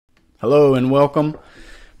Hello and welcome.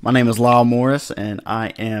 My name is Lyle Morris and I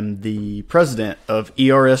am the president of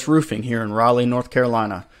ERS Roofing here in Raleigh, North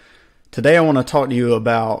Carolina. Today I want to talk to you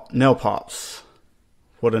about nail pops,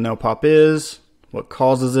 what a nail pop is, what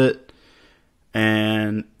causes it,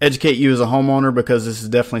 and educate you as a homeowner because this is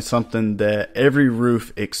definitely something that every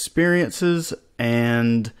roof experiences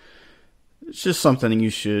and it's just something you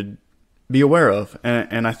should be aware of.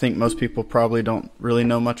 And I think most people probably don't really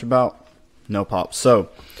know much about nail pops. So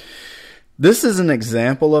this is an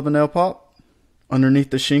example of a nail pop underneath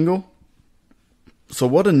the shingle. So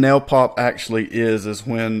what a nail pop actually is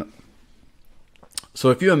when, so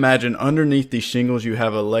if you imagine underneath these shingles you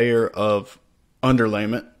have a layer of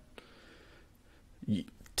underlayment.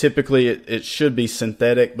 Typically it should be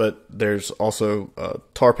synthetic, but there's also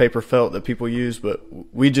tar paper felt that people use, but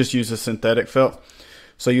we just use a synthetic felt.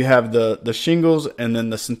 So you have the shingles and then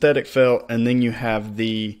the synthetic felt, and then you have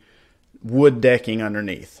the wood decking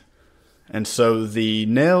underneath. And so the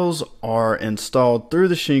nails are installed through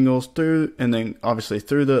the shingles, and then obviously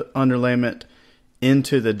through the underlayment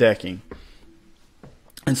into the decking.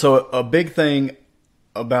 And so a big thing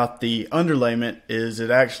about the underlayment is it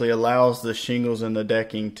actually allows the shingles and the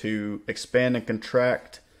decking to expand and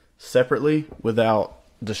contract separately without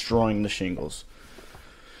destroying the shingles.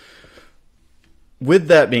 With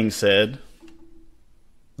that being said,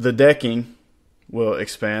 the decking will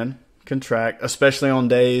expand, contract, especially on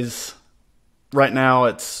days. Right now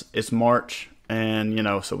it's March, and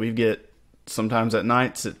so we get sometimes at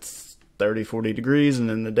nights it's 30, 40 degrees, and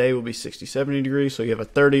then the day will be 60, 70 degrees. So you have a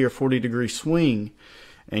 30 or 40 degree swing,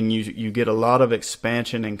 and you get a lot of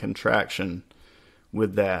expansion and contraction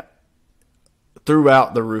with that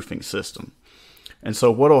throughout the roofing system. And so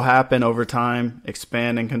what will happen over time,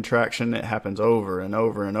 expand and contraction, it happens over and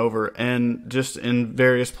over and over, and just in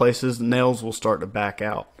various places nails will start to back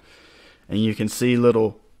out, and you can see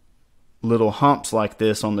little humps like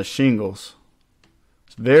this on the shingles.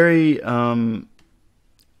 It's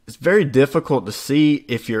very difficult to see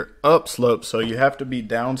if you're upslope, so you have to be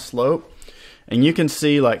downslope. And you can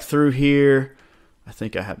see like through here, I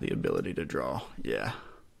think I have the ability to draw. Yeah.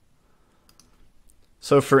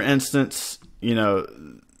 So for instance,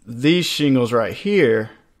 these shingles right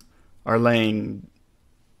here are laying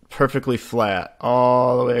perfectly flat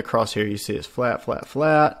all the way across here. You see it's flat, flat,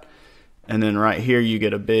 flat. And then right here you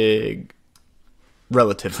get a big,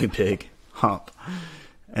 relatively big hump.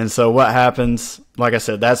 And so what happens, like I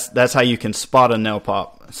said, that's how you can spot a nail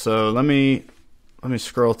pop. So let me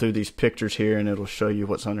scroll through these pictures here and it'll show you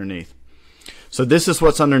what's underneath. So this is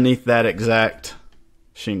what's underneath that exact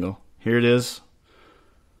shingle. Here it is.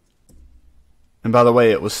 And by the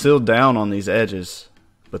way, it was sealed down on these edges,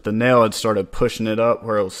 but the nail had started pushing it up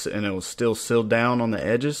and it was still sealed down on the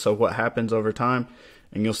edges. So what happens over time,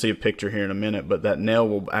 and you'll see a picture here in a minute, but that nail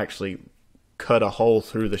will actually cut a hole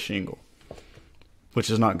through the shingle, which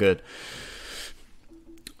is not good.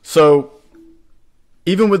 So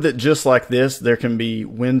even with it just like this, there can be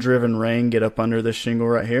wind-driven rain get up under this shingle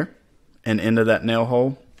right here and into that nail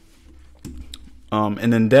hole.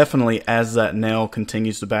 And then definitely as that nail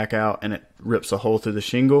continues to back out and it rips a hole through the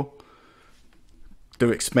shingle,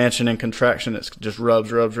 through expansion and contraction, it just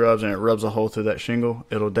rubs, and it rubs a hole through that shingle.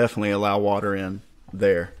 It'll definitely allow water in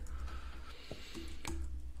there.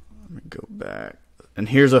 Let me go back. And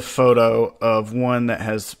here's a photo of one that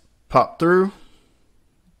has popped through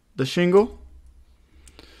the shingle.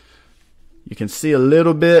 You can see a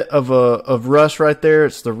little bit of rust right there.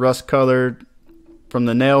 It's the rust colored from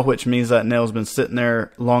the nail, which means that nail's been sitting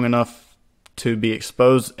there long enough to be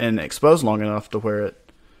exposed, and exposed long enough to where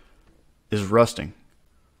it is rusting.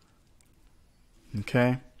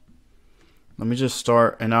 Okay. Let me just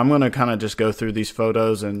start, and I'm going to kind of just go through these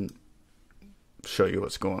photos and show you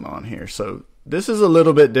what's going on here. So this is a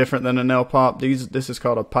little bit different than a nail pop. This is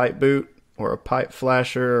called a pipe boot or a pipe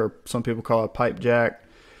flasher, or some people call it a pipe jack.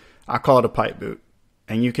 I call it a pipe boot.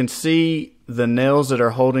 And you can see the nails that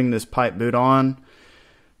are holding this pipe boot on.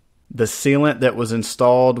 The sealant that was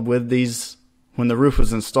installed with these, when the roof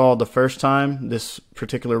was installed the first time, this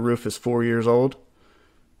particular roof is 4 years old.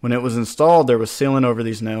 When it was installed, there was sealant over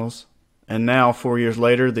these nails. And now, 4 years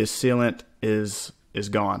later, this sealant is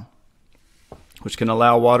gone, which can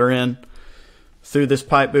allow water in through this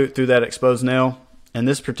pipe boot, through that exposed nail. In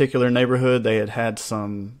this particular neighborhood, they had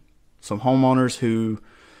some homeowners who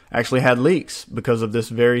actually had leaks because of this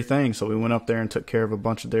very thing. So we went up there and took care of a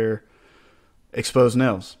bunch of their exposed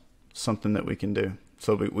nails, something that we can do.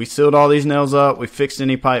 So we sealed all these nails up, we fixed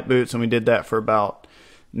any pipe boots, and we did that for about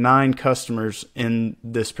 9 customers in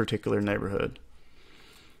this particular neighborhood.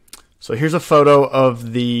 So here's a photo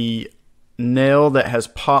of the nail that has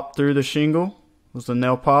popped through the shingle was the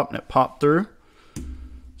nail pop, and it popped through.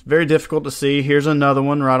 It's very difficult to see. Here's another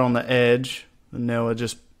one right on the edge. The nail had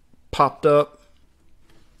just popped up.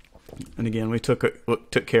 And again, we took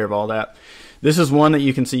care of all that. This is one that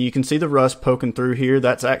you can see. You can see the rust poking through here.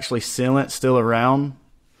 That's actually sealant still around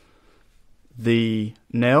the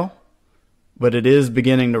nail. But it is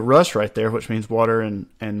beginning to rust right there, which means water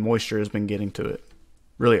and moisture has been getting to it.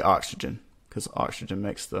 Really oxygen, because oxygen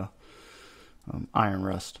makes the iron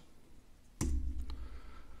rust.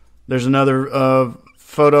 There's another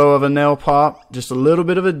photo of a nail pop. Just a little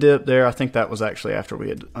bit of a dip there. I think that was actually after we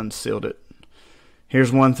had unsealed it.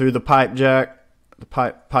 Here's one through the pipe jack, the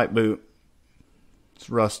pipe boot. It's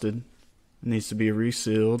rusted. It needs to be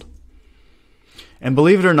resealed. And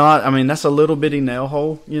believe it or not, I mean, that's a little bitty nail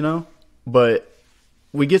hole, you know. But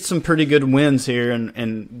we get some pretty good winds here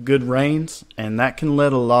and good rains, and that can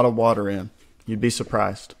let a lot of water in. You'd be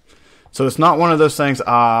surprised. So it's not one of those things,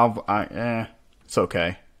 it's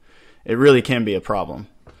okay. It really can be a problem.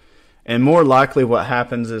 And more likely what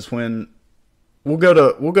happens is when we'll go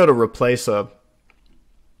to replace a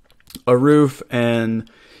roof, and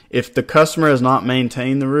if the customer has not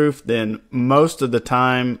maintained the roof, then most of the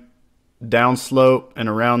time downslope and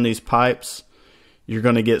around these pipes, you're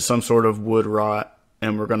going to get some sort of wood rot,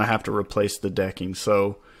 and we're going to have to replace the decking.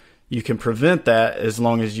 So you can prevent that as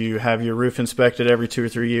long as you have your roof inspected every 2 or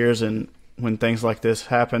 3 years, and when things like this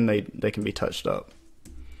happen, they can be touched up.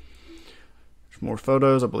 There's more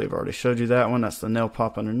photos. I believe I already showed you that one. That's the nail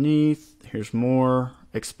pop underneath. Here's more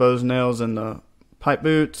exposed nails in the pipe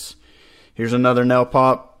boots. Here's another nail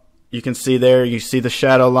pop. You can see there, you see the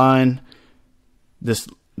shadow line. This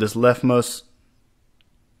leftmost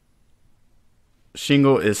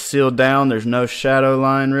shingle is sealed down. There's no shadow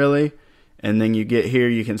line really. And then you get here,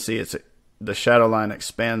 you can see the shadow line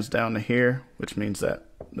expands down to here, which means that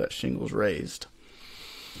shingle's raised.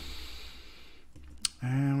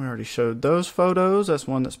 And we already showed those photos. That's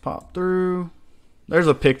one that's popped through. There's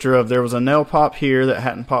a picture of, there was a nail pop here that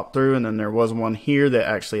hadn't popped through, and then there was one here that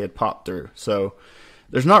actually had popped through. So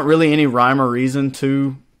there's not really any rhyme or reason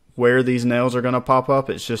to where these nails are going to pop up.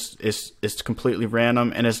 It's just, it's completely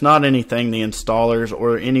random, and it's not anything the installers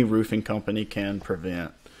or any roofing company can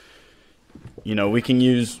prevent. You know, we can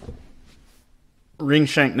use ring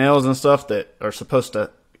shank nails and stuff that are supposed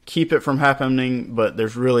to keep it from happening, but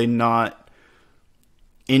there's really not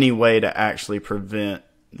any way to actually prevent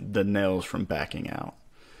the nails from backing out.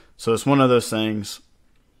 So it's one of those things,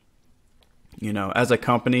 you know, as a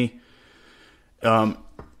company,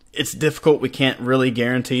 it's difficult. We can't really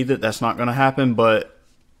guarantee that that's not going to happen, but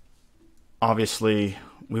obviously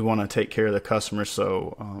we want to take care of the customer.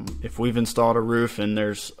 So if we've installed a roof and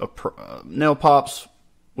there's nail pops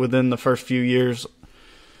within the first few years,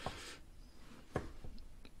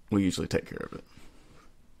 we usually take care of it.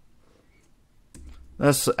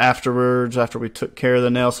 That's afterwards, after we took care of the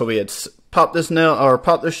nail. So we had popped this nail, or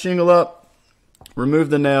popped this shingle up, removed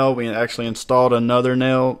the nail. We actually installed another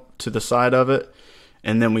nail to the side of it,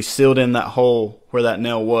 and then we sealed in that hole where that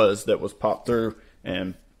nail was that was popped through,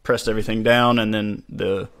 and pressed everything down, and then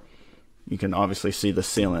you can obviously see the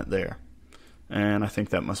sealant there. And I think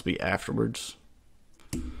that must be afterwards.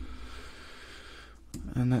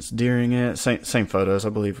 And that's during it. Same photos. I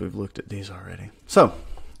believe we've looked at these already. So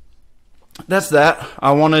that's that.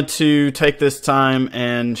 I wanted to take this time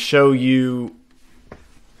and show you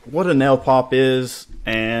what a nail pop is,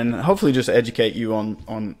 and hopefully just educate you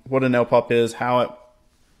on what a nail pop is, how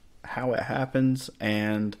it happens,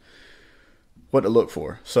 and what to look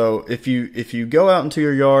for. So if you go out into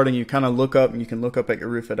your yard and you kind of look up, and you can look up at your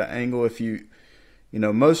roof at an angle, you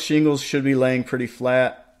know, most shingles should be laying pretty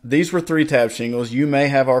flat. These were 3-tab shingles. You may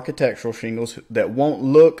have architectural shingles that won't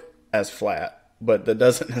look as flat, but that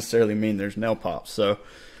doesn't necessarily mean there's nail pops. So,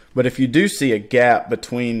 but if you do see a gap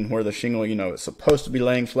between where the shingle, you know, it's supposed to be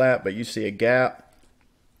laying flat, but you see a gap,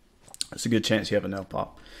 it's a good chance you have a nail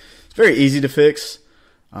pop. It's very easy to fix.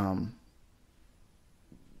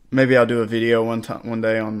 Maybe I'll do a video one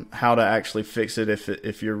day on how to actually fix it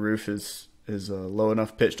if your roof is low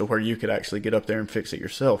enough pitch to where you could actually get up there and fix it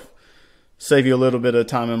yourself. Save you a little bit of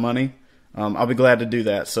time and money. I'll be glad to do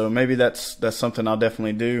that. So maybe that's something I'll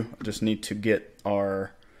definitely do. I just need to get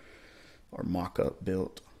our mock-up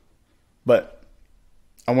built. But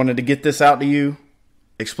I wanted to get this out to you,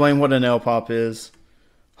 explain what a nail pop is,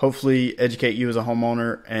 hopefully educate you as a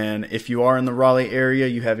homeowner. And if you are in the Raleigh area,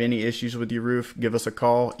 you have any issues with your roof, give us a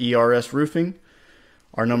call, ERS Roofing.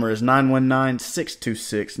 Our number is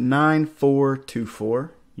 919-626-9424.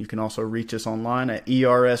 You can also reach us online at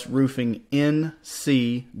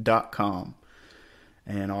ersroofingnc.com.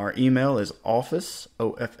 And our email is office,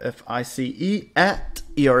 OFFICE, at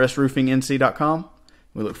ersroofingnc.com.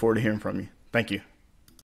 We look forward to hearing from you. Thank you.